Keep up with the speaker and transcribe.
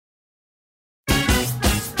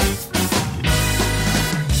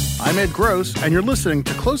I'm Ed Gross, and you're listening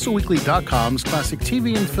to CloserWeekly.com's classic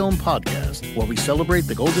TV and film podcast, where we celebrate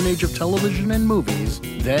the golden age of television and movies,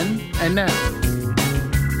 then and now.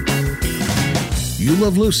 You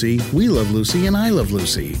love Lucy, we love Lucy, and I love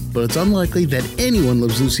Lucy, but it's unlikely that anyone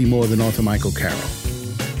loves Lucy more than author Michael Karol.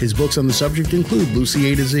 His books on the subject include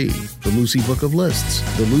Lucy A to Z, the Lucy Book of Lists,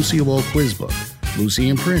 the Lucille Ball Quiz Book, Lucy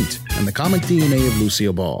in Print, and the comic DNA of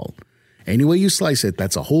Lucille Ball. Any way you slice it,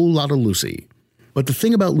 that's a whole lot of Lucy. But the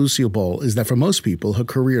thing about Lucille Ball is that for most people, her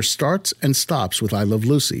career starts and stops with I Love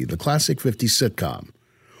Lucy, the classic 50s sitcom.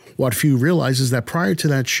 What few realize is that prior to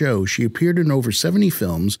that show, she appeared in over 70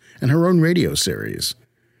 films and her own radio series.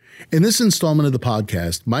 In this installment of the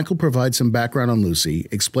podcast, Michael provides some background on Lucy,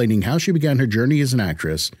 explaining how she began her journey as an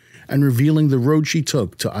actress and revealing the road she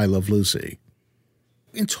took to I Love Lucy.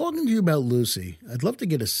 In talking to you about Lucy, I'd love to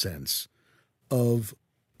get a sense of,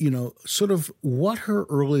 sort of what her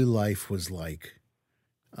early life was like.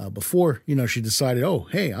 Before, she decided, oh,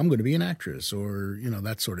 hey, I'm going to be an actress or,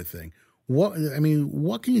 that sort of thing. What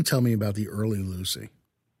can you tell me about the early Lucy?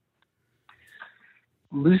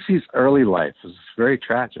 Lucy's early life was very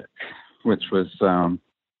tragic, which was, I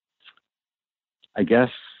guess,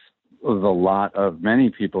 was a lot of many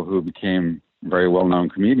people who became very well-known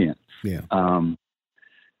comedians. Yeah.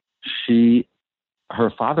 Her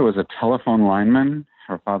father was a telephone lineman,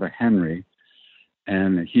 her father Henry,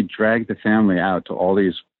 and he dragged the family out to all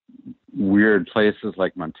these weird places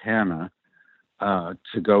like Montana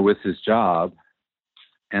to go with his job.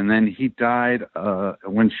 And then he died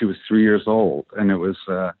when she was 3 years old. And it was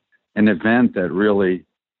an event that really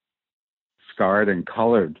scarred and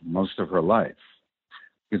colored most of her life.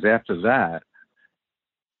 Because after that,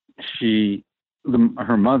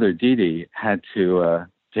 her mother, Dee Dee, had to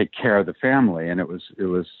take care of the family. And it was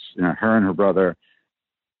her and her brother.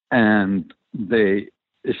 And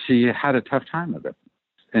she had a tough time of it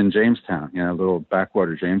in Jamestown, a little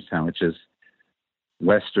backwater Jamestown, which is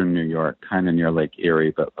Western New York, kind of near Lake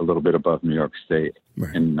Erie, but a little bit above New York State,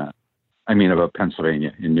 right. Above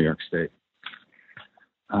Pennsylvania in New York State.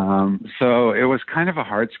 So it was kind of a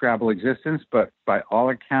hardscrabble existence, but by all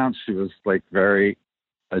accounts, she was like a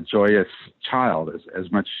joyous child,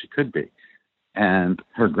 as much as she could be. And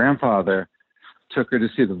her grandfather took her to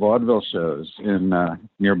see the vaudeville shows in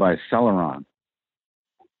nearby Celeron,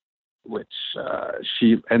 which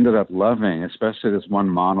she ended up loving, especially this one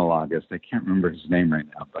monologuist. I can't remember his name right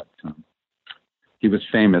now, but he was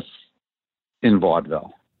famous in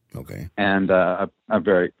vaudeville. Okay. And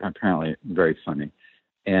apparently very funny,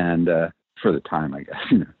 and for the time, I guess.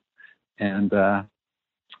 And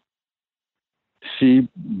she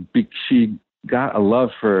got a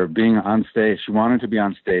love for being on stage. She wanted to be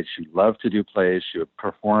on stage. She loved to do plays. She would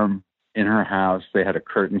perform in her house. They had a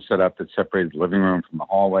curtain set up that separated the living room from the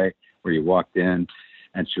hallway where you walked in,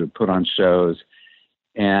 and she would put on shows.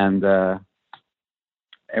 And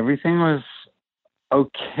everything was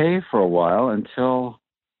okay for a while until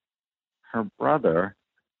her brother,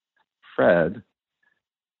 Fred,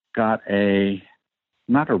 got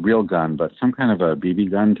not a real gun, but some kind of a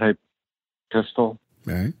BB gun type pistol.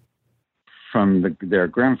 Right. From their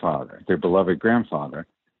grandfather, their beloved grandfather.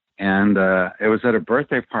 And it was at a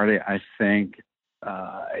birthday party, I think.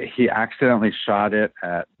 He accidentally shot it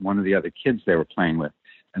at one of the other kids they were playing with.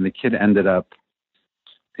 And the kid ended up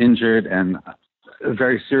injured and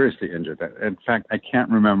very seriously injured. In fact, I can't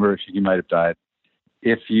remember. He might have died.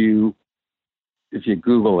 If you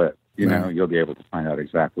Google it, right. You'll be able to find out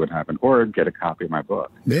exactly what happened, or get a copy of my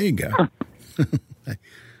book. There you go.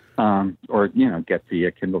 Or, get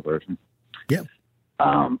the Kindle version. Yeah.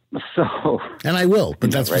 And I will,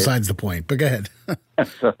 but that's besides the point. But go ahead.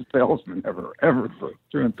 So salesman ever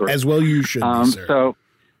through and through. As well you should be, sir. So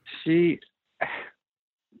she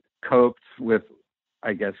coped with,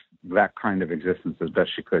 I guess, that kind of existence as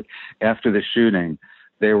best she could. After the shooting,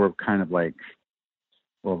 they were kind of like,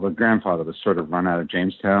 well, the grandfather was sort of run out of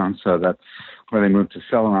Jamestown, so that's where they moved to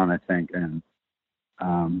Celeron, I think. And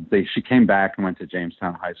she came back and went to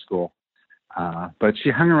Jamestown High School. But she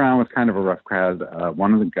hung around with kind of a rough crowd.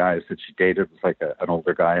 One of the guys that she dated was like an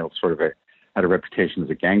older guy who sort of had a reputation as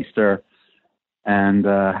a gangster. And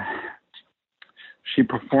she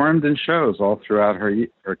performed in shows all throughout her youth,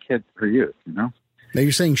 Now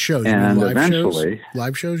you're saying shows. You and mean live eventually, shows?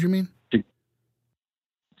 Live shows, you mean?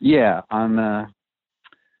 On I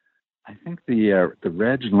think the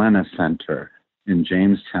Reg Lena Center in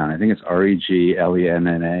Jamestown. I think it's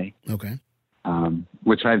REGLENNA. Okay.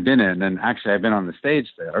 Which I've been in, and actually I've been on the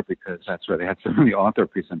stage there because that's where they had some of the author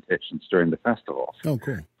presentations during the festival. Oh,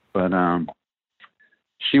 cool. But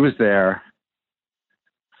she was there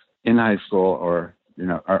in high school or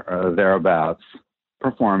thereabouts,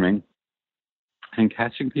 performing and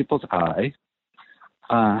catching people's eye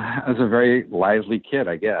as a very lively kid,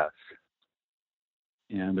 I guess.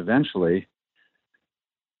 And eventually,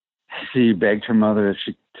 she begged her mother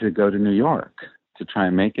to go to New York to try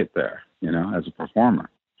and make it there, as a performer.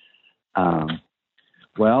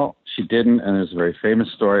 Well, she didn't, and there's a very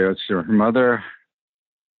famous story. Her mother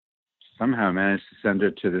somehow managed to send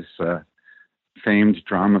her to this famed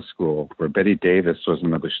drama school where Betty Davis was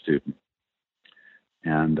another student.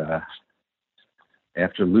 And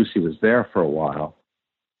after Lucy was there for a while,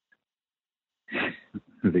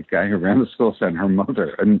 the guy who ran the school sent her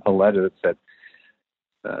mother a letter that said,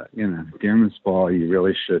 Dear Miss Ball, you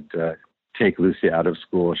really should take Lucy out of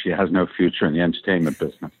school. She has no future in the entertainment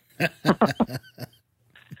business.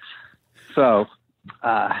 So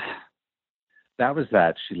that was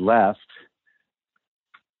that. She left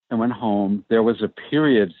and went home. There was a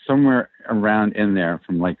period somewhere around in there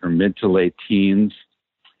from like her mid to late teens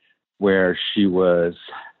where she was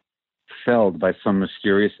felled by some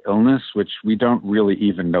mysterious illness, which we don't really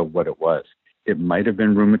even know what it was. It might have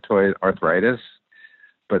been rheumatoid arthritis,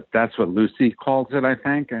 but that's what Lucy calls it, I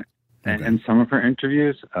think, in some of her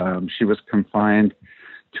interviews. She was confined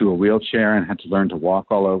to a wheelchair and had to learn to walk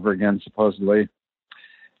all over again, supposedly.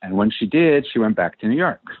 And when she did, she went back to New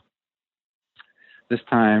York. This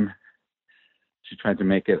time, she tried to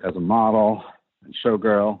make it as a model and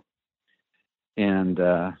showgirl. And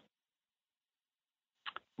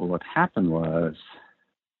what happened was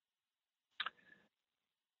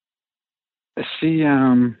she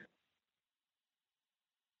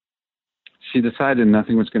decided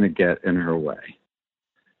nothing was going to get in her way.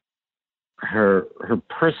 Her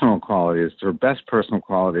personal qualities, her best personal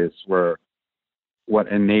qualities, were what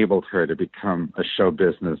enabled her to become a show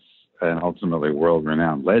business and ultimately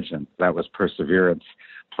world-renowned legend. That was perseverance,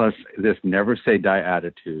 plus this never say die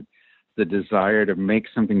attitude, the desire to make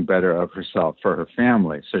something better of herself for her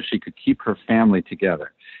family so she could keep her family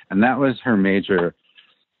together. And that was her major,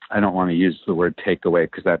 I don't want to use the word takeaway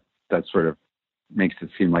because that sort of makes it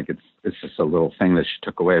seem like it's just a little thing that she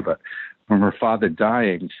took away. But from her father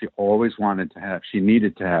dying, she always she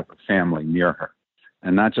needed to have a family near her.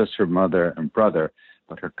 And not just her mother and brother,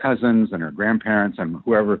 but her cousins and her grandparents and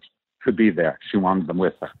whoever could be there. She wanted them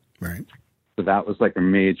with her. Right. So that was like a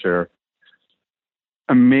major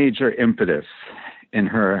impetus in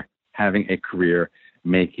her having a career,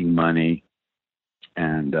 making money,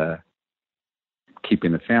 and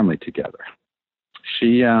keeping the family together.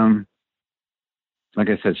 She, like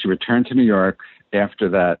I said, she returned to New York after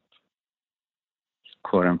that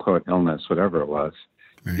quote-unquote illness, whatever it was.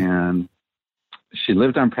 Right. And she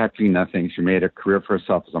lived on practically nothing. She made a career for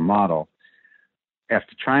herself as a model.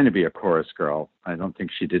 After trying to be a chorus girl, I don't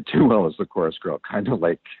think she did too well as a chorus girl, kind of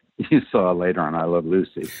like you saw later on I Love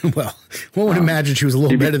Lucy. Well, one would imagine she was a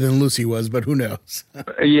little better than Lucy was, but who knows?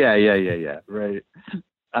 Yeah, right.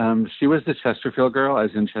 She was the Chesterfield girl,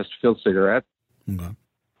 as in Chesterfield cigarette. Okay.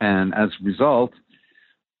 And as a result,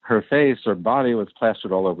 her face or body was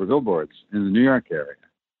plastered all over billboards in the New York area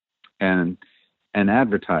and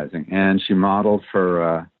advertising. And she modeled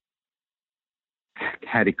for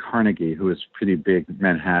Hattie Carnegie, who was a pretty big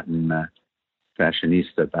Manhattan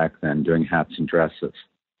fashionista back then, doing hats and dresses.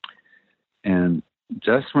 And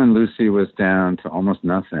just when Lucy was down to almost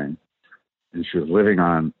nothing, and she was living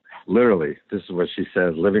on, literally, this is what she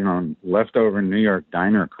says, living on leftover New York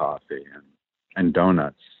diner coffee and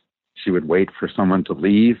donuts. She would wait for someone to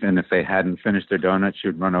leave, and if they hadn't finished their donut, she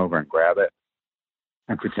would run over and grab it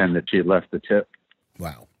and pretend that she had left the tip.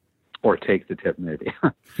 Wow. Or take the tip, maybe.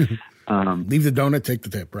 Leave the donut, take the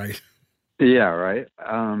tip, right? Yeah, right.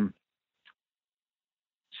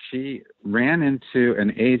 She ran into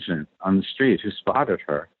an agent on the street who spotted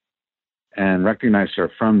her and recognized her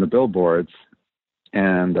from the billboards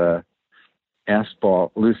and asked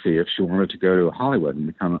Lucy if she wanted to go to Hollywood and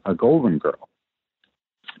become a Golden Girl.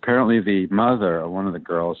 Apparently the mother of one of the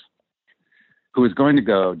girls who was going to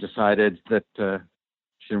go decided that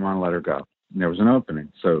she didn't want to let her go. And there was an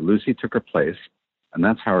opening. So Lucy took her place, and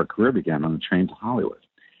that's how her career began, on the train to Hollywood.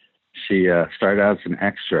 She started out as an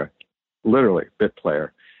extra, literally bit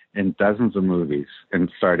player, in dozens of movies,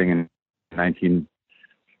 and starting in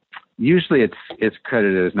usually it's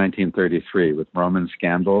credited as 1933 with Roman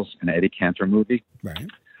Scandals, an Eddie Cantor movie. Right.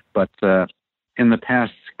 But in the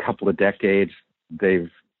past couple of decades,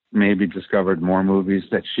 they've maybe discovered more movies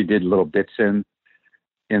that she did little bits in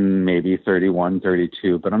maybe 31,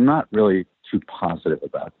 32, but I'm not really too positive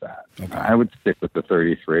about that. Okay. I would stick with the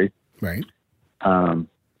 33. Right.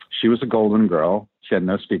 She was a Golden Girl. She had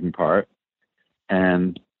no speaking part,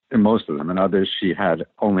 and in most of them, and others she had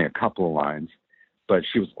only a couple of lines. but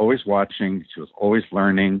she was always watching. She was always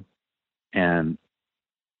learning. And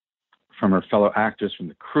from her fellow actors, from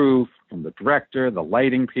the crew, from the director, the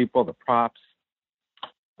lighting people, the props.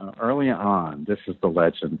 Early on, this is the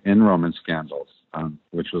legend, in Roman Scandals,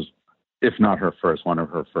 which was, if not her first, one of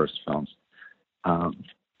her first films.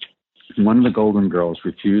 One of the Golden Girls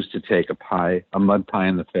refused to take a mud pie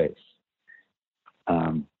in the face,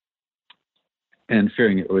 and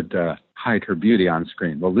fearing it would hide her beauty on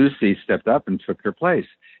screen. Well, Lucy stepped up and took her place,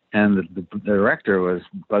 and the director was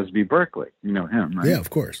Busby Berkeley. You know him, right? Yeah, of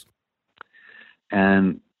course.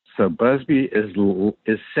 And so Busby is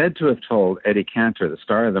said to have told Eddie Cantor, the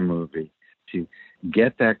star of the movie, to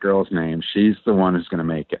get that girl's name. She's the one who's going to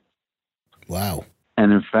make it. Wow.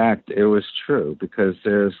 And in fact, it was true, because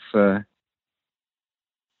there's, well,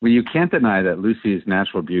 you can't deny that Lucy's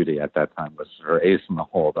natural beauty at that time was her ace in the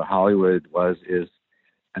hole. The Hollywood is,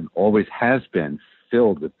 and always has been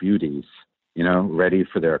filled with beauties, ready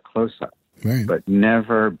for their close-up. Right. But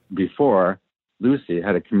never before Lucy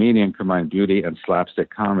had a comedian combine beauty and slapstick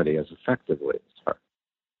comedy as effectively as her.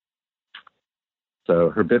 So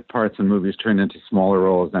her bit parts in movies turned into smaller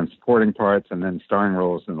roles, then supporting parts, and then starring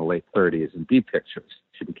roles in the late 30s in B pictures.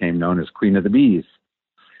 She became known as Queen of the Bees.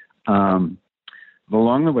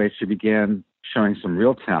 Along the way, she began showing some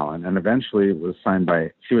real talent, and eventually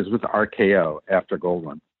she was with RKO after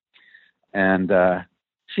Goldwyn. And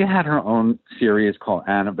she had her own series called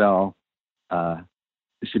Annabelle.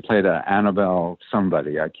 She played Annabelle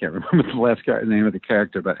somebody. I can't remember the name of the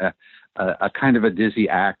character, but a kind of a dizzy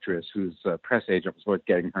actress whose press agent was always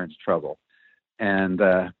getting her into trouble. And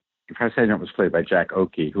the press agent was played by Jack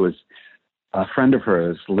Oakey, who was a friend of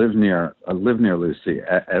hers, lived near Lucy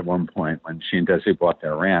at one point when she and Desi bought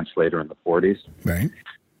their ranch later in the 40s. Right.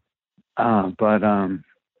 But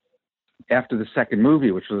after the second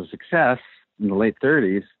movie, which was a success in the late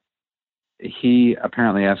 30s, he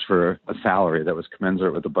apparently asked for a salary that was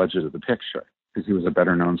commensurate with the budget of the picture, because he was a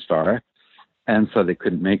better-known star, and so they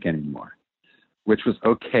couldn't make any more, which was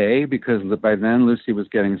okay, because by then Lucy was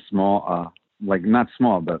getting small, not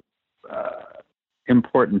small, but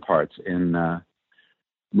important parts in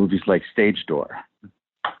movies like Stage Door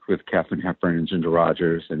with Katharine Hepburn and Ginger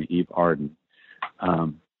Rogers and Eve Arden.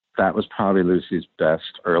 That was probably Lucy's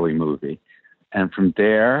best early movie. And from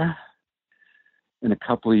there, in a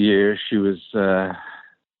couple of years, she was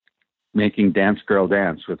making Dance Girl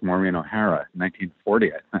Dance with Maureen O'Hara in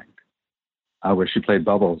 1940, I think, where she played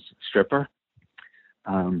Bubbles, stripper.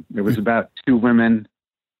 It was about two women,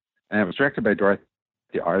 and it was directed by Dorothy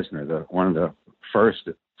Arzner, one of the first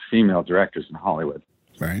female directors in Hollywood,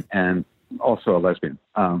 right? And also a lesbian,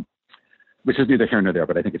 which is neither here nor there,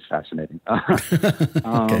 but I think it's fascinating.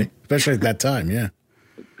 Okay, especially at that time, yeah.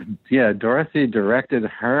 Yeah, Dorothy directed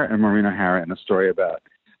her and Maureen O'Hara in a story about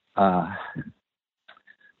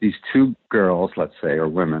these two girls, let's say, or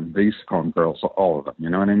women. They used to call them girls, all of them. You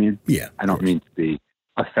know what I mean? Yeah. I don't mean to be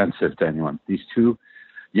offensive to anyone. These two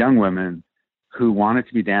young women who wanted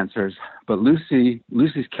to be dancers, but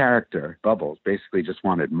Lucy's character, Bubbles, basically just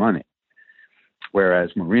wanted money, whereas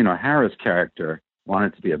Maureen O'Hara's character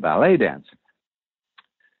wanted to be a ballet dancer.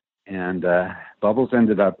 And Bubbles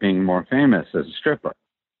ended up being more famous as a stripper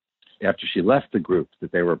after she left the group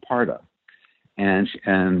that they were part of. And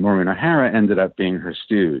Maureen O'Hara ended up being her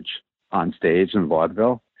stooge on stage in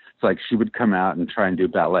vaudeville. It's like she would come out and try and do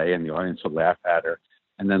ballet, and the audience would laugh at her.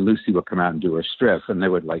 And then Lucy would come out and do her strip, and they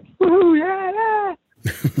would like, woohoo, yeah, yeah.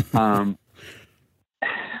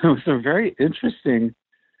 It was a very interesting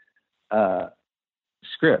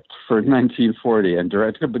script for 1940, and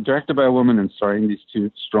directed by a woman and starring these two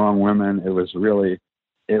strong women. It was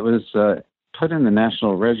put in the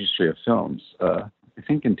National Registry of Films, I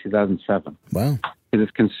think in 2007. Wow. It is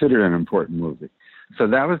considered an important movie. So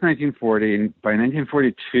that was 1940. And by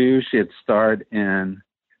 1942, she had starred in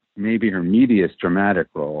maybe her meatiest dramatic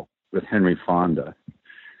role with Henry Fonda.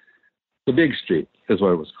 The Big Street is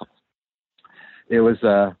what it was called. It was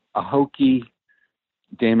a hokey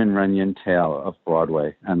Damon Runyon tale of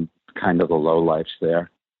Broadway and kind of the lowlifes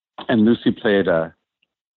there. And Lucy played a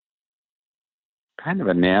kind of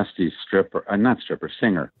a nasty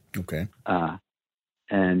singer. Okay.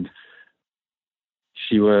 And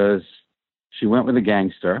she went with a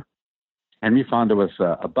gangster. Henry Fonda was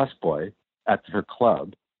a busboy at her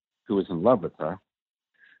club who was in love with her.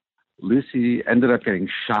 Lucy ended up getting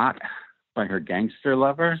shot by her gangster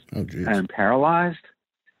lover and paralyzed.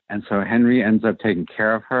 And so Henry ends up taking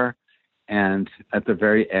care of her. And at the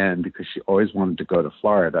very end, because she always wanted to go to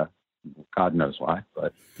Florida, God knows why,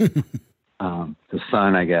 but the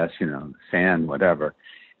sun, I guess, the sand, whatever,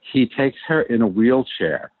 he takes her in a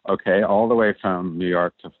wheelchair, okay, all the way from New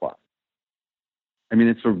York to Florida. I mean,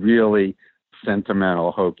 it's a really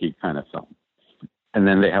sentimental, hokey kind of film. And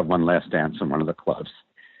then they have one last dance in one of the clubs.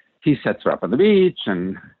 He sets her up on the beach,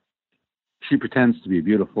 and she pretends to be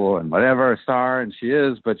beautiful and whatever, a star, and she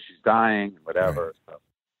is, but she's dying, whatever. Right. So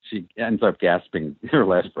she ends up gasping her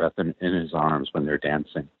last breath in his arms when they're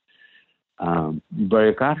dancing. But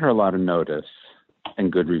it got her a lot of notice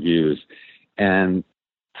and good reviews. And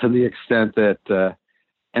to the extent that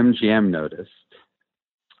MGM noticed,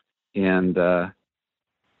 and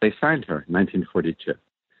they signed her in 1942.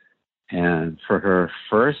 And for her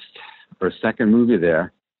first or second movie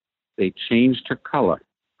there, they changed her color,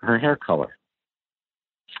 her hair color.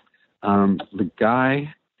 The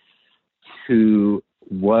guy who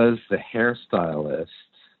was the hairstylist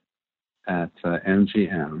at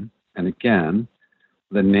MGM, and again,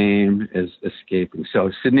 the name is escaping.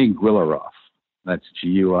 So Sidney Guilaroff, that's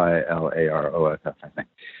Guilaroff, I think.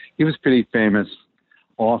 He was pretty famous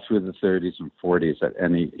all through the 30s and 40s,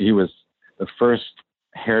 he was the first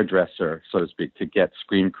hairdresser, so to speak, to get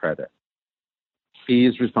screen credit.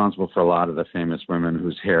 He's responsible for a lot of the famous women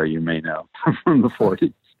whose hair you may know from the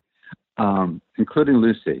 40s, including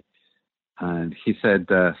Lucy. And he said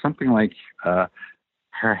something like, her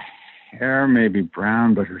hair may be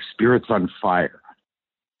brown, but her spirit's on fire.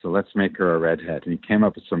 So let's make her a redhead. And he came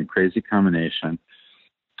up with some crazy combination,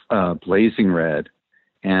 blazing red.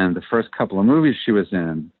 And the first couple of movies she was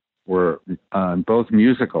in were both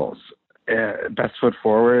musicals. Best Foot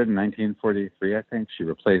Forward in 1943, I think. She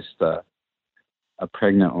replaced a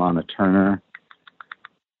pregnant Lana Turner.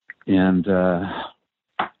 And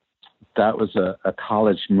that was a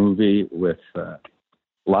college movie with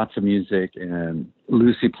lots of music. And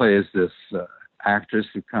Lucy plays this actress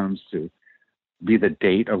who comes to be the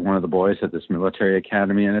date of one of the boys at this military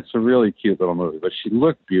academy. And it's a really cute little movie. But she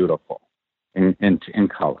looked beautiful in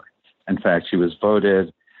color. In fact, she was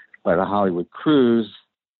voted by the Hollywood Cruise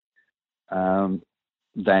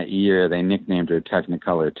that year. They nicknamed her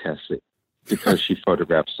Technicolor Tessie because she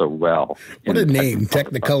photographed so well. What a name,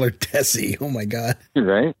 Technicolor Tessie. Oh my God.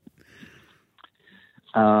 Right?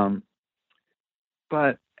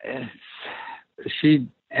 But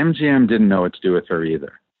MGM didn't know what to do with her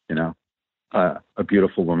either, a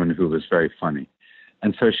beautiful woman who was very funny.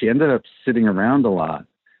 And so she ended up sitting around a lot,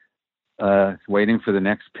 waiting for the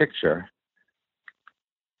next picture.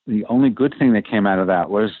 The only good thing that came out of that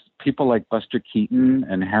was people like Buster Keaton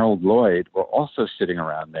and Harold Lloyd were also sitting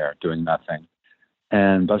around there doing nothing.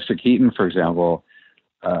 And Buster Keaton, for example,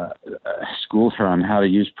 schooled her on how to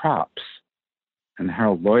use props. And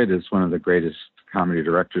Harold Lloyd is one of the greatest comedy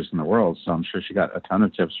directors in the world, so I'm sure she got a ton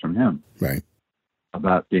of tips from him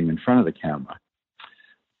about being in front of the camera.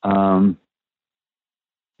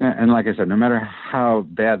 And like I said, no matter how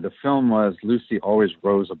bad the film was, Lucy always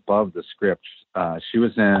rose above the script. She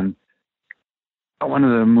was in one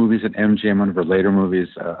of the movies at MGM, one of her later movies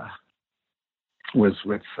was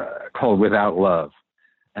called Without Love.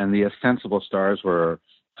 And the ostensible stars were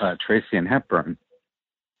Tracy and Hepburn.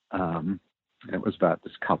 It was about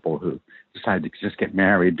this couple who decided to just get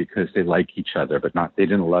married because they like each other, but they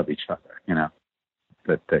didn't love each other,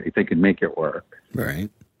 but they could make it work. Right.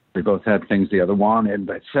 They both had things the other wanted,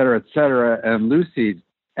 et cetera, et cetera. And Lucy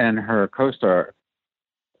and her co-star,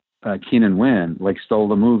 Keenan Wynn, stole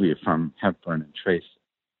the movie from Hepburn and Tracy.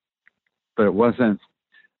 But it wasn't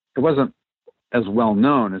as well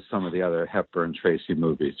known as some of the other Hepburn Tracy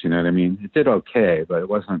movies. You know what I mean? It did okay, but it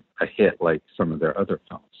wasn't a hit like some of their other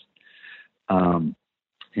films.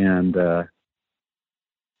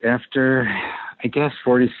 After, I guess,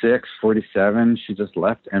 46, 47, she just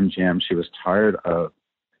left MGM. She was tired of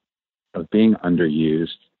being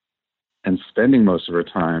underused and spending most of her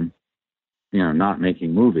time, not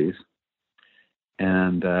making movies.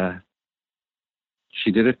 And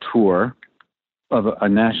she did a tour a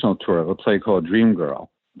national tour of a play called Dream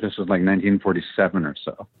Girl. This was like 1947 or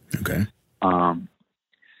so. Okay.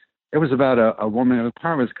 It was about a woman. The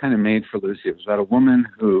part was kind of made for Lucy. It was about a woman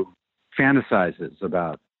who fantasizes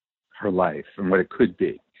about her life and what it could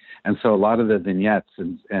be. And so a lot of the vignettes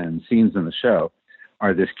and scenes in the show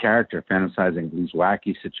are this character fantasizing these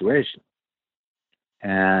wacky situations.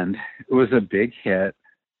 And it was a big hit.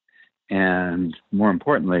 And more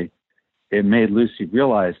importantly, it made Lucy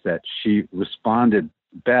realize that she responded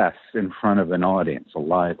best in front of an audience, a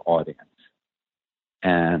live audience.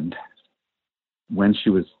 And when she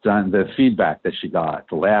was done, the feedback that she got,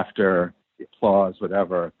 the laughter, the applause,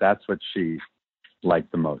 whatever, that's what she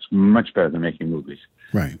liked the most, much better than making movies.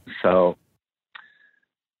 Right. So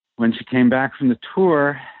when she came back from the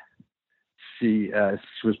tour, she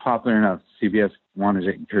was popular enough. CBS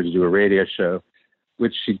wanted her to do a radio show,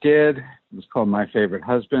 which she did. It was called My Favorite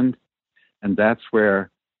Husband. And that's where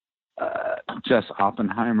Jess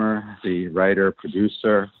Oppenheimer, the writer,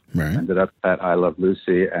 producer, ended up at I Love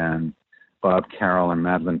Lucy, and Bob Carroll and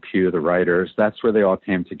Madeline Pugh, the writers. That's where they all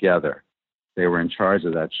came together. They were in charge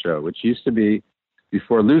of that show, which used to be,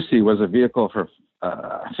 before Lucy, was a vehicle for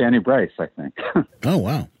Fanny Bryce, I think. Oh,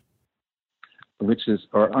 wow. Which is,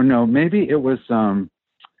 or no, maybe it was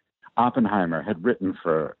Oppenheimer had written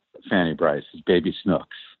for Fanny Bryce, his Baby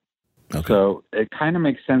Snooks. Okay. So it kind of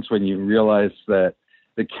makes sense when you realize that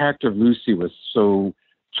the character of Lucy was so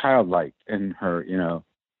childlike in her,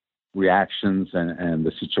 reactions and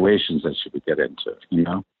the situations that she would get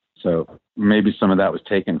into, So maybe some of that was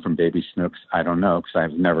taken from Baby Snooks. I don't know, because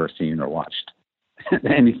I've never seen or watched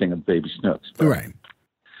anything of Baby Snooks. But right.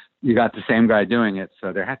 You got the same guy doing it,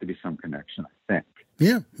 so there had to be some connection, I think.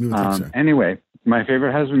 Yeah, you would think so. Anyway, My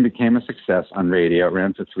Favorite Husband became a success on radio. It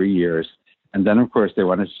ran for 3 years. And then, of course, they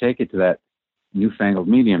wanted to take it to that newfangled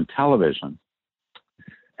medium, television.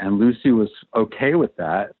 And Lucy was okay with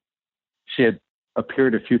that. She had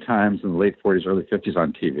appeared a few times in the late 40s, early 50s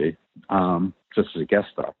on TV, just as a guest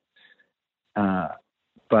star.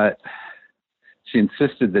 But she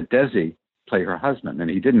insisted that Desi play her husband, and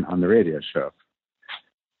he didn't on the radio show.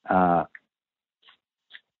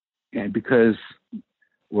 And because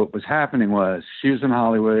what was happening was she was in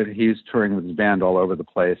Hollywood, he's touring with his band all over the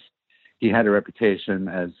place. He had a reputation,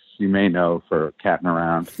 as you may know, for catting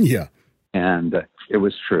around. Yeah. And it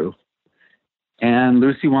was true. And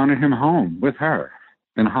Lucy wanted him home with her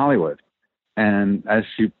in Hollywood. And as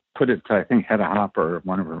she put it to, I think, Hedda Hopper,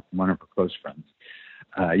 one of her close friends,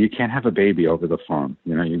 you can't have a baby over the phone.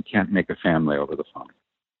 You can't make a family over the phone.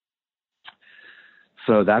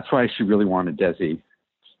 So that's why she really wanted Desi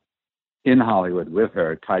in Hollywood with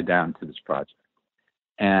her, tied down to this project.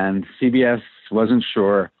 And CBS wasn't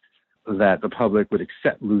sure that the public would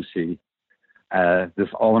accept Lucy, this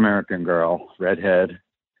all-American girl, redhead,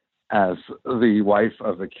 as the wife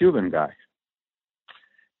of a Cuban guy.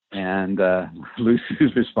 And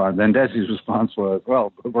Lucy's response, then Desi's response was,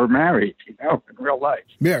 well, we're married, in real life.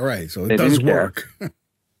 Yeah, right. So it does work.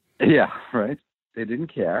 Yeah, right. They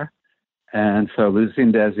didn't care. And so Lucy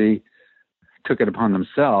and Desi took it upon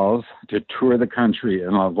themselves to tour the country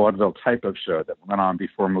in a vaudeville type of show that went on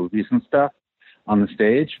before movies and stuff on the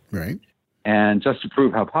stage. Right. And just to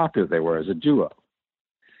prove how popular they were as a duo.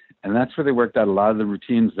 And that's where they worked out a lot of the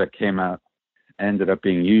routines that came out, ended up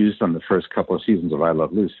being used on the first couple of seasons of I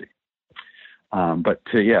Love Lucy. But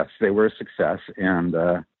yes, they were a success. And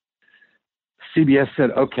CBS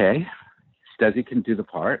said, okay, Desi can do the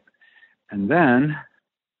part. And then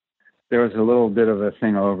there was a little bit of a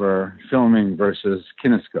thing over filming versus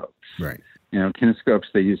kinescopes. Right.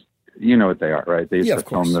 Kinescopes, they used, you know what they are, right? They used to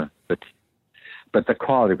film but the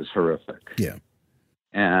quality was horrific. Yeah.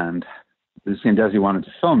 And Lucy and Desi wanted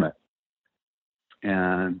to film it.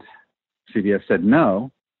 And CBS said,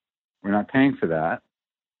 no, we're not paying for that.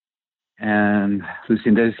 And Lucy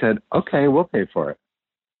and Desi said, okay, we'll pay for it,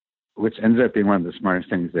 which ended up being one of the smartest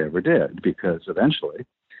things they ever did, because eventually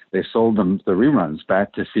they sold them the reruns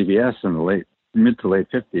back to CBS in the mid to late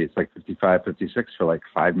 50s, like 55, 56, for like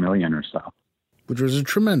 $5 million or so. Which was a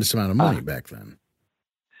tremendous amount of money back then.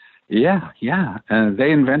 Yeah. And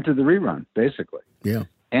they invented the rerun, basically. Yeah.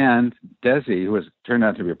 And Desi, who turned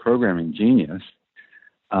out to be a programming genius,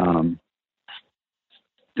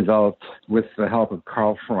 developed, with the help of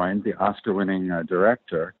Carl Freund, the Oscar-winning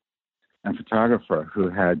director and photographer who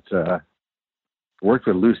had worked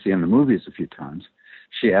with Lucy in the movies a few times.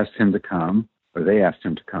 She asked him to come, or they asked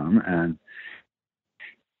him to come, and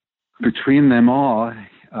between them all,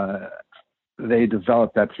 they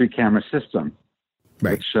developed that 3-camera system,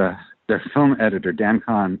 right, which their film editor, Dan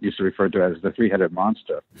Kahn, used to refer to as the 3-headed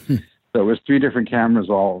monster. So it was 3 different cameras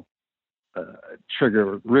all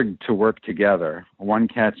rigged to work together, one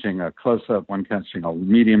catching a close-up, one catching a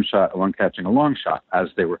medium shot, one catching a long shot as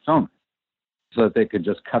they were filming, so that they could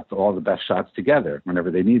just cut all the best shots together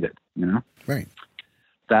whenever they needed, Right.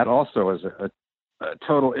 That also was a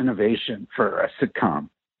total innovation for a sitcom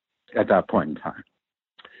at that point in time.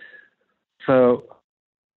 So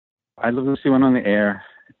I Love Lucy went on the air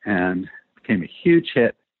and became a huge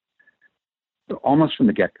hit almost from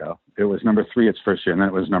the get-go. It was number 3 its first year, and then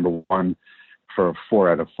it was number 1 for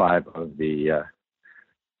 4 out of 5 of the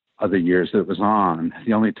other years that it was on.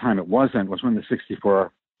 The only time it wasn't was when the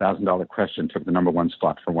 $64,000 Question took the number 1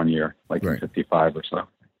 spot for 1 year, like in 55 or so.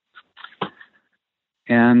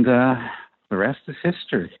 And the rest is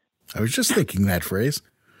history. I was just thinking that phrase.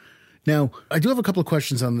 Now, I do have a couple of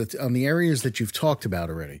questions on the areas that you've talked about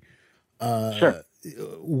already. Sure.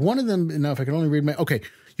 One of them, now if I can only read okay,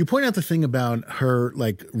 you point out the thing about her,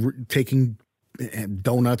 like, taking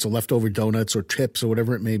donuts or leftover donuts or tips or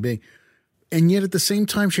whatever it may be. And yet at the same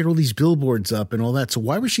time, she had all these billboards up and all that. So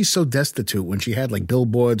why was she so destitute when she had like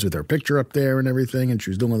billboards with her picture up there and everything, and she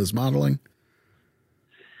was doing all this modeling?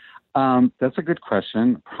 That's a good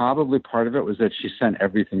question. Probably part of it was that she sent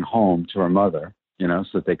everything home to her mother, so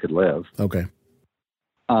that they could live. Okay.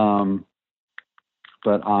 But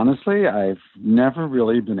honestly, I've never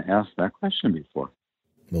really been asked that question before.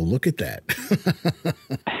 Well, look at that.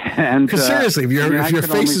 And because seriously, if your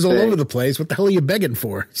face is all over the place, what the hell are you begging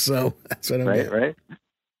for? So that's what I'm getting. Right.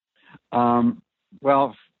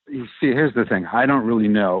 Well, you see, here's the thing. I don't really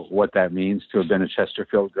know what that means to have been a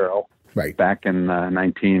Chesterfield girl, right, back in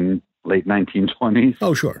late 1920s.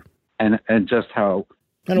 Oh, sure. And just how.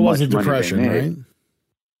 And it was the Depression, right?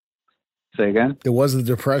 Say again? There was the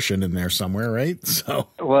Depression in there somewhere, right? So.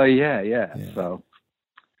 Well, yeah. So.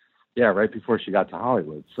 Yeah, right before she got to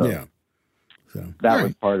Hollywood. So, that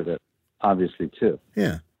was part of it, obviously, too.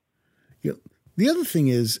 Yeah. The other thing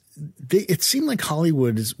is, it seemed like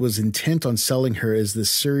Hollywood was intent on selling her as this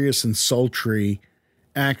serious and sultry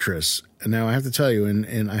actress. And now I have to tell you,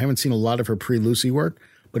 and I haven't seen a lot of her pre-Lucy work,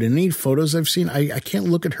 but in any photos I've seen, I can't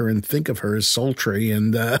look at her and think of her as sultry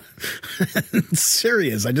and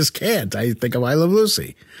serious. I just can't. I think of I Love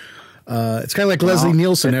Lucy. It's kind of like Leslie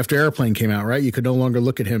Nielsen after Airplane came out, right? You could no longer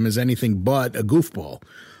look at him as anything but a goofball.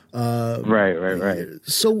 Right.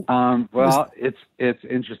 So, it's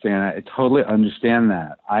interesting. And I totally understand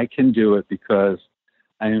that. I can do it because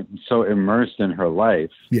I am so immersed in her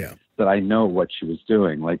life that I know what she was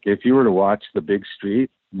doing. Like if you were to watch The Big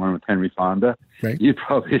Street, one with Henry Fonda, right, you'd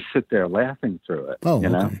probably sit there laughing through it. Oh, you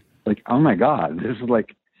know, like, oh my God, this is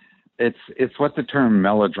like, it's what the term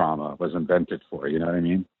melodrama was invented for. You know what I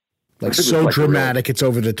mean? Like so like dramatic, it's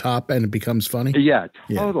over the top and it becomes funny. Yeah,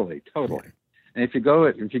 totally. Yeah. And if you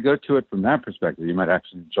go to it from that perspective, you might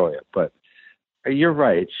actually enjoy it. But you're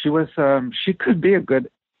right. She was she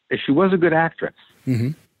was a good actress,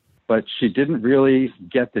 but she didn't really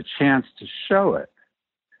get the chance to show it.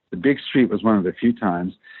 The Big Street was one of the few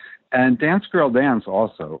times, and Dance Girl Dance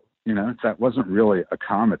also. That wasn't really a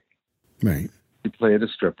comedy. Right. She played a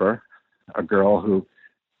stripper, a girl who,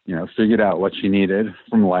 figured out what she needed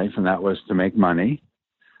from life, and that was to make money,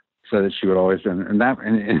 so that she would always, and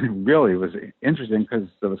it really was interesting because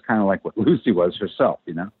it was kind of like what Lucy was herself,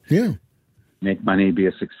 Yeah. Make money, be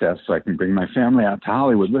a success, so I can bring my family out to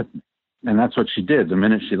Hollywood with me. And that's what she did the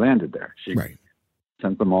minute she landed there. She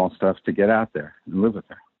sent them all stuff to get out there and live with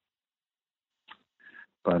her.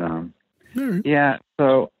 But, yeah,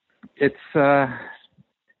 so it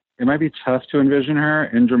might be tough to envision her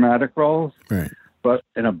in dramatic roles. Right. But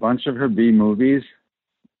in a bunch of her B movies,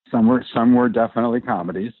 some were definitely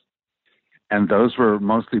comedies, and those were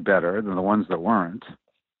mostly better than the ones that weren't.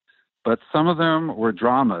 But some of them were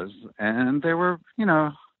dramas, and they were,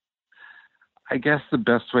 I guess the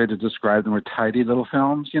best way to describe them were tidy little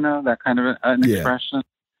films, that kind of an expression.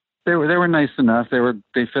 They were nice enough.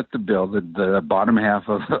 They fit the bill, the bottom half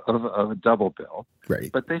of a double bill.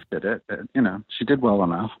 Right. But they fit it. She did well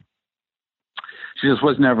enough. She just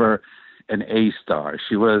was never an A star.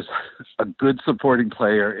 She was a good supporting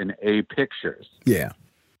player in A pictures. Yeah.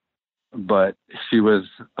 But she was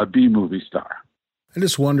a B movie star. I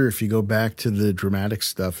just wonder if you go back to the dramatic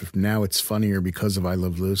stuff, if now it's funnier because of I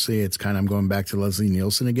Love Lucy. It's kind of, I'm going back to Leslie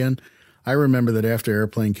Nielsen again. I remember that after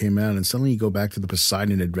Airplane came out, and suddenly you go back to the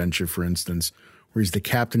Poseidon Adventure, for instance, where he's the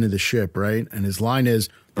captain of the ship, right? And his line is,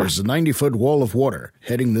 there's a 90-foot wall of water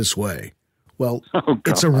heading this way. Well,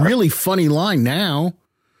 it's a really funny line now.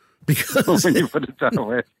 Because when you put it that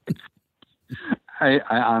way, I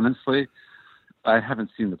honestly, I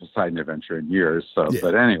haven't seen the Poseidon Adventure in years. So,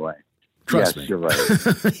 but anyway, trust me, you're right.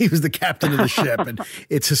 He was the captain of the ship, and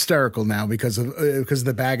it's hysterical now because of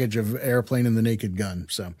the baggage of Airplane and the Naked Gun.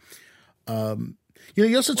 So,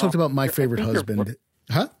 you also talked about My Favorite Husband.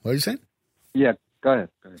 Huh? What are you saying? Yeah, go ahead.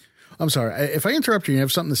 I'm sorry. If I interrupt you and you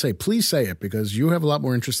have something to say, please say it, because you have a lot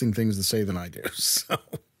more interesting things to say than I do. So.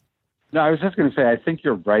 No, I was just going to say, I think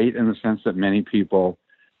you're right in the sense that many people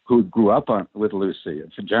who grew up with Lucy,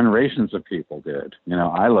 generations of people did,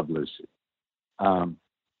 I Love Lucy,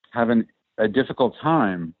 having a difficult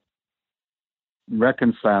time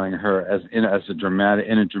reconciling her as a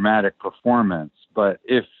dramatic performance. But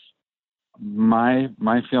if my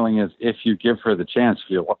feeling is, if you give her the chance,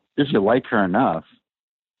 if you like her enough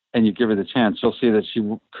and you give her the chance, you'll see that she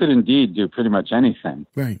could indeed do pretty much anything.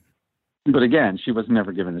 Right. But again, she was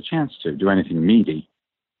never given the chance to do anything meaty.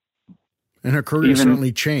 And her career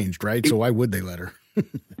certainly changed, right? So why would they let her at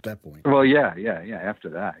that point? Well, yeah. After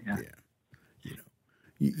that,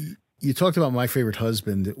 yeah. You talked about My Favorite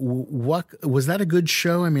Husband. What was that a good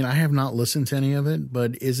show? I mean, I have not listened to any of it,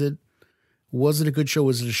 but was it a good show?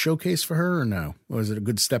 Was it a showcase for her or no? Or was it a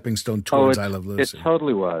good stepping stone towards I Love Lucy? It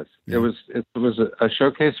totally was. Yeah. It was a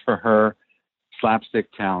showcase for her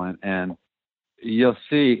slapstick talent. And you'll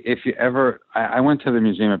see if you ever, I went to the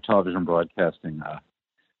Museum of Television Broadcasting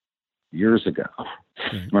years ago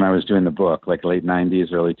when I was doing the book, like late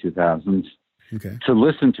 90s, early 2000s, to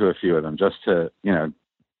listen to a few of them just to,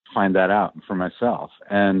 find that out for myself.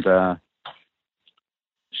 And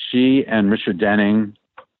she and Richard Denning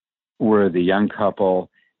were the young couple,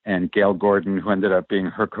 and Gail Gordon, who ended up being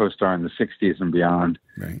her co-star in the 60s and beyond,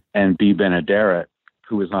 and Bea Benaderet,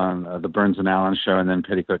 who was on the Burns and Allen show and then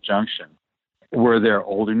Petticoat Junction, were their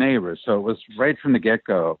older neighbors. So it was right from the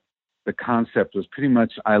get-go. The concept was pretty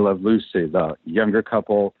much I Love Lucy, the younger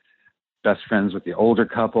couple, best friends with the older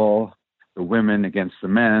couple, the women against the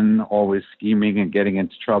men, always scheming and getting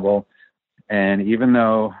into trouble. And even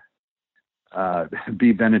though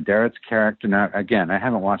Bea Benaderet's character, now, again, I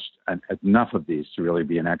haven't watched enough of these to really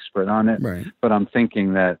be an expert on it, but I'm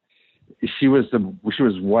thinking that she was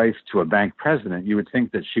wife to a bank president. You would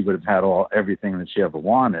think that she would have had everything that she ever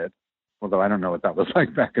wanted, although I don't know what that was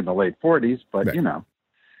like back in the late 40s, but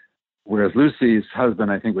whereas Lucy's husband,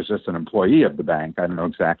 I think, was just an employee of the bank. I don't know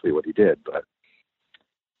exactly what he did, but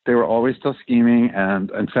they were always still scheming. And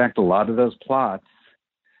in fact, a lot of those plots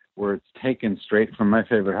were taken straight from My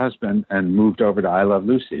Favorite Husband and moved over to I Love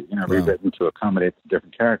Lucy, rewritten to accommodate the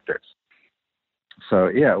different characters. So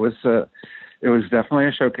yeah, it was definitely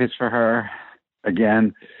a showcase for her.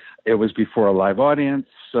 Again, it was before a live audience,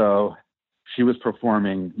 so she was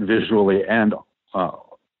performing visually and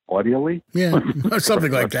audially. Yeah,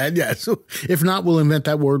 something like that. Yeah. So if not, we'll invent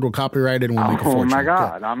that word. We'll copyright it and we'll make a fortune. Oh my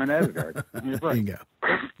God, I'm an editor. There you go.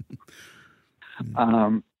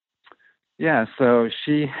 Yeah, so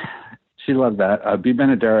she loved that. Bea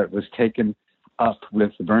Benaderet was taken up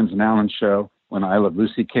with the Burns and Allen show when I Love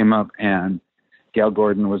Lucy came up, and Gail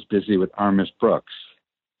Gordon was busy with Armis Brooks,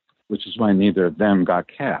 which is why neither of them got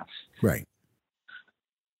cast. Right.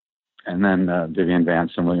 And then Vivian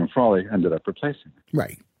Vance and William Frawley ended up replacing her.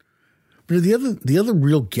 Right. But the other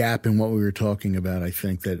real gap in what we were talking about, I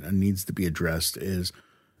think, that needs to be addressed is,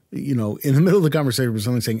 in the middle of the conversation was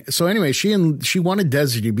something saying, so anyway, she wanted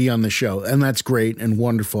Desi to be on the show, and that's great and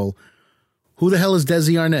wonderful. Who the hell is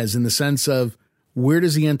Desi Arnaz in the sense of where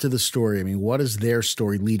does he enter the story? I mean, what is their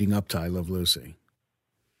story leading up to I Love Lucy?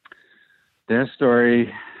 Their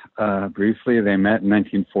story, briefly, they met in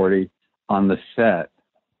 1940 on the set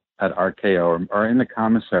at RKO or in the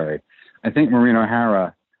commissary. I think Maureen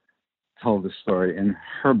O'Hara told the story in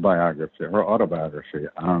her biography, her autobiography.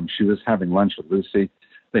 She was having lunch with Lucy.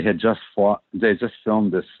 They had just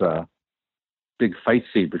filmed this big fight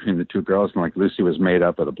scene between the two girls, and like Lucy was made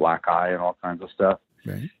up with a black eye and all kinds of stuff.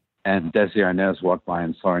 Right. And Desi Arnaz walked by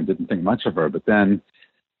and saw her and didn't think much of her. But then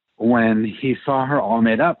when he saw her all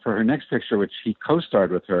made up for her next picture, which he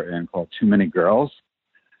co-starred with her in called Too Many Girls,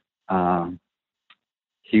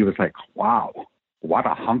 he was like, wow, what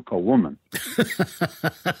a hunk of woman.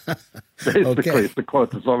 Basically, it's the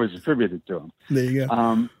quote that's always attributed to him. There you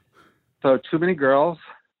go. So Too Many Girls,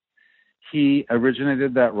 he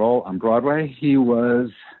originated that role on Broadway. He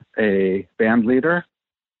was a band leader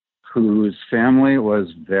whose family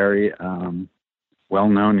was very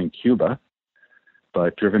well-known in Cuba,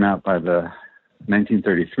 but driven out by the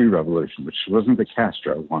 1933 revolution, which wasn't the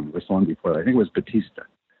Castro one. It was the one before that. I think it was Batista.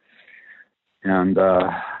 And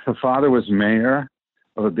the father was mayor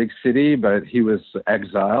of a big city, but he was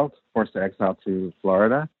forced to exile to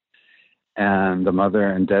Florida. And the mother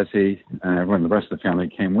and Desi and everyone, the rest of the family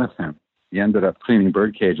came with him. He ended up cleaning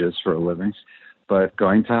bird cages for a living, but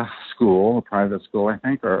going to school, a private school, I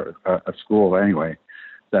think, or a school anyway,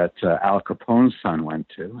 that Al Capone's son went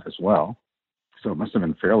to as well. So it must have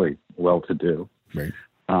been fairly well-to-do. Right.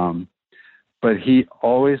 But he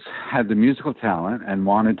always had the musical talent and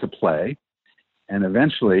wanted to play. And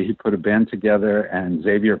eventually he put a band together, and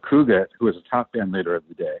Xavier Cugat, who was a top band leader of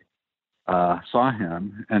the day, saw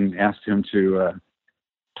him and asked him to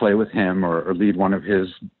play with him or lead one of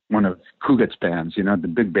Cugat's bands.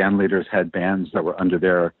 The big band leaders had bands that were under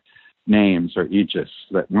their names or aegis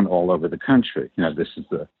that went all over the country. This is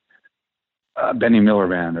the Benny Miller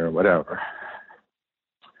Band or whatever.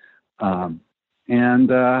 And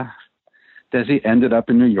Desi ended up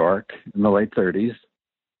in New York in the late 30s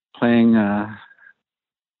playing, I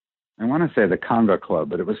want to say the Conga Club,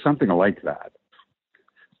 but it was something like that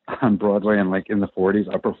on Broadway in the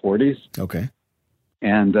 40s, upper 40s. Okay.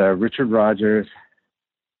 And Richard Rodgers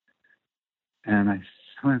and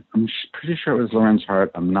pretty sure it was Lorenz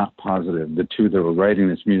Hart. I'm not positive. The two that were writing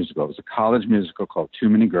this musical. It was a college musical called Too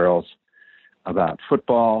Many Girls, about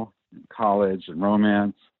football, college, and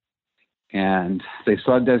romance. And they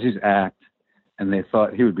saw Desi's act, and they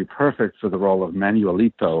thought he would be perfect for the role of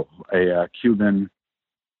Manuelito, a Cuban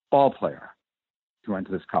ball player who went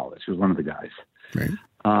to this college. He was one of the guys. Right.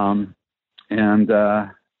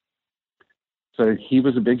 So he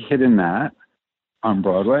was a big hit in that on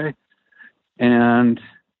Broadway. And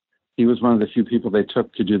he was one of the few people they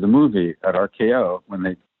took to do the movie at RKO when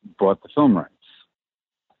they bought the film rights.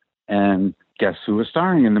 And guess who was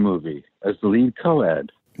starring in the movie as the lead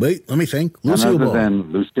co-ed? Wait, let me think. Lucille Ball.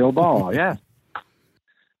 Than Lucille Ball, yeah.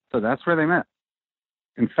 So that's where they met.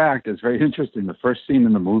 In fact, it's very interesting. The first scene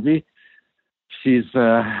in the movie, she's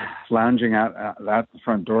lounging out the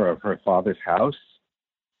front door of her father's house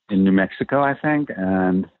in New Mexico, I think,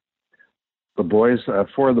 and the boys,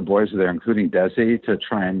 4 of the boys are there, including Desi, to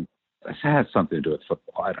try and, it has something to do with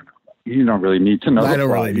football. I don't know. You don't really need to know. I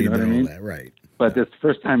don't really need to know that, right? But it's the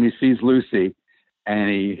first time he sees Lucy,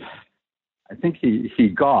 and I think he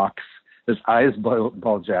gawks, his eyes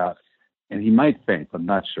bulge out, and he might faint. I'm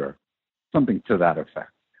not sure. Something to that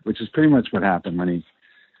effect, which is pretty much what happened when he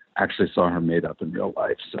actually saw her made up in real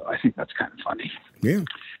life. So I think that's kind of funny. Yeah.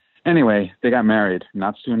 Anyway, they got married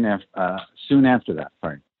soon after that.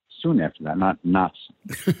 Sorry. Soon after that, not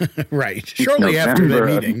right. Shortly after the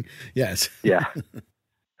meeting. Yes. Yeah.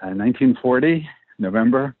 1940,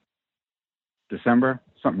 November, December,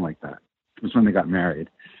 something like that was when they got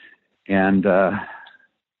married. And,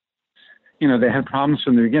 they had problems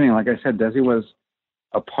from the beginning. Like I said, Desi was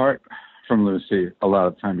apart from Lucy a lot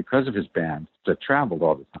of the time because of his band that traveled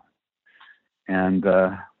all the time. And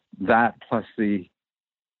that plus the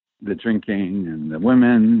drinking and the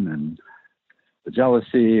women and the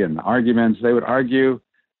jealousy and the arguments, they would argue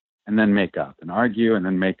and then make up and argue and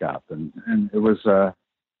then make up. And it was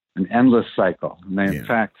an endless cycle. And they, in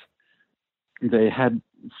fact, they had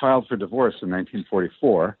filed for divorce in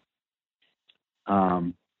 1944,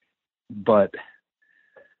 but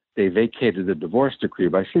they vacated the divorce decree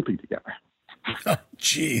by sleeping together. Oh,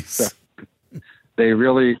 jeez. So they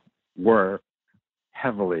really were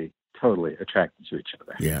heavily, totally attracted to each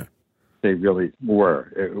other. Yeah. They really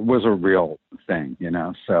were. It was a real thing,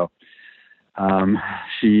 So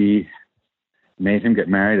she made him get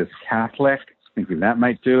married as Catholic, thinking that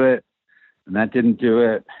might do it, and that didn't do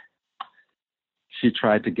it. She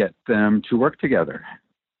tried to get them to work together.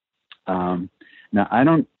 Now, I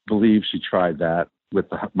don't believe she tried that with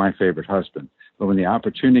My Favorite Husband, but when the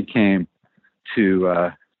opportunity came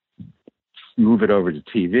to move it over to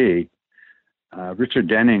TV, Richard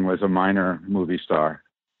Denning was a minor movie star,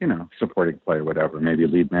 supporting play, whatever, maybe a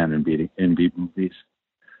lead man in beat movies.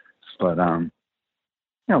 But,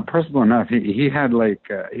 personal enough, he had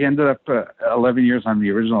he ended up 11 years on the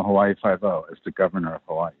original Hawaii Five-0 as the governor of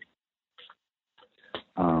Hawaii.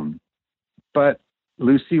 But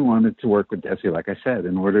Lucy wanted to work with Desi, like I said,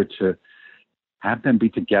 in order to have them be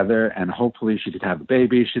together, and hopefully she could have a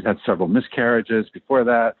baby. She'd had several miscarriages before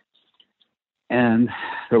that. And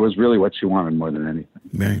it was really what she wanted more than anything,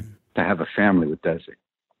 right, to have a family with Desi.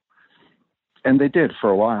 And they did for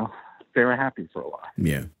a while. They were happy for a while.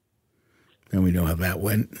 Yeah. And we know how that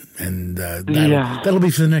went. And that'll be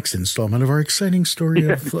for the next installment of our exciting story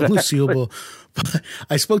of Lucille Ball.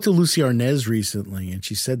 I spoke to Lucy Arnaz recently, and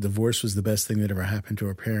she said divorce was the best thing that ever happened to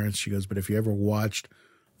her parents. She goes, but if you ever watched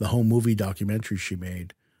the home movie documentary she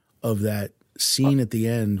made of that scene at the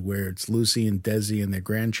end where it's Lucy and Desi and their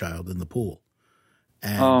grandchild in the pool.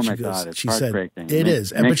 And oh, my God. It's heartbreaking. It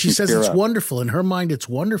is. But she says it's wonderful. In her mind, it's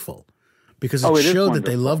wonderful because it showed that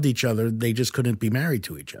they loved each other. They just couldn't be married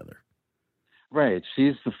to each other. Right.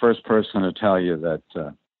 She's the first person to tell you that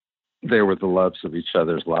they were the loves of each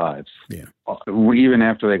other's lives. Yeah. Even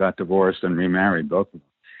after they got divorced and remarried, both of them.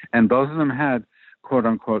 And both of them had, quote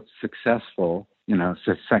unquote, successful,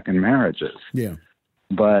 second marriages. Yeah.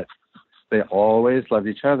 But they always loved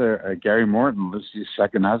each other. Gary Morton, Lucy's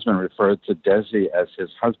second husband, referred to Desi as his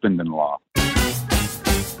husband-in-law.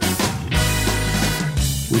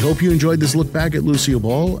 We hope you enjoyed this look back at Lucille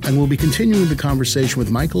Ball, and we'll be continuing the conversation with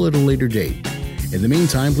Michael at a later date. In the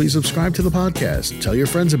meantime, please subscribe to the podcast, tell your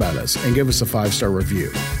friends about us, and give us a 5-star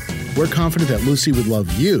review. We're confident that Lucy would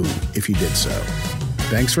love you if you did so.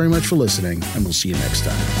 Thanks very much for listening, and we'll see you next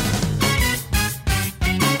time.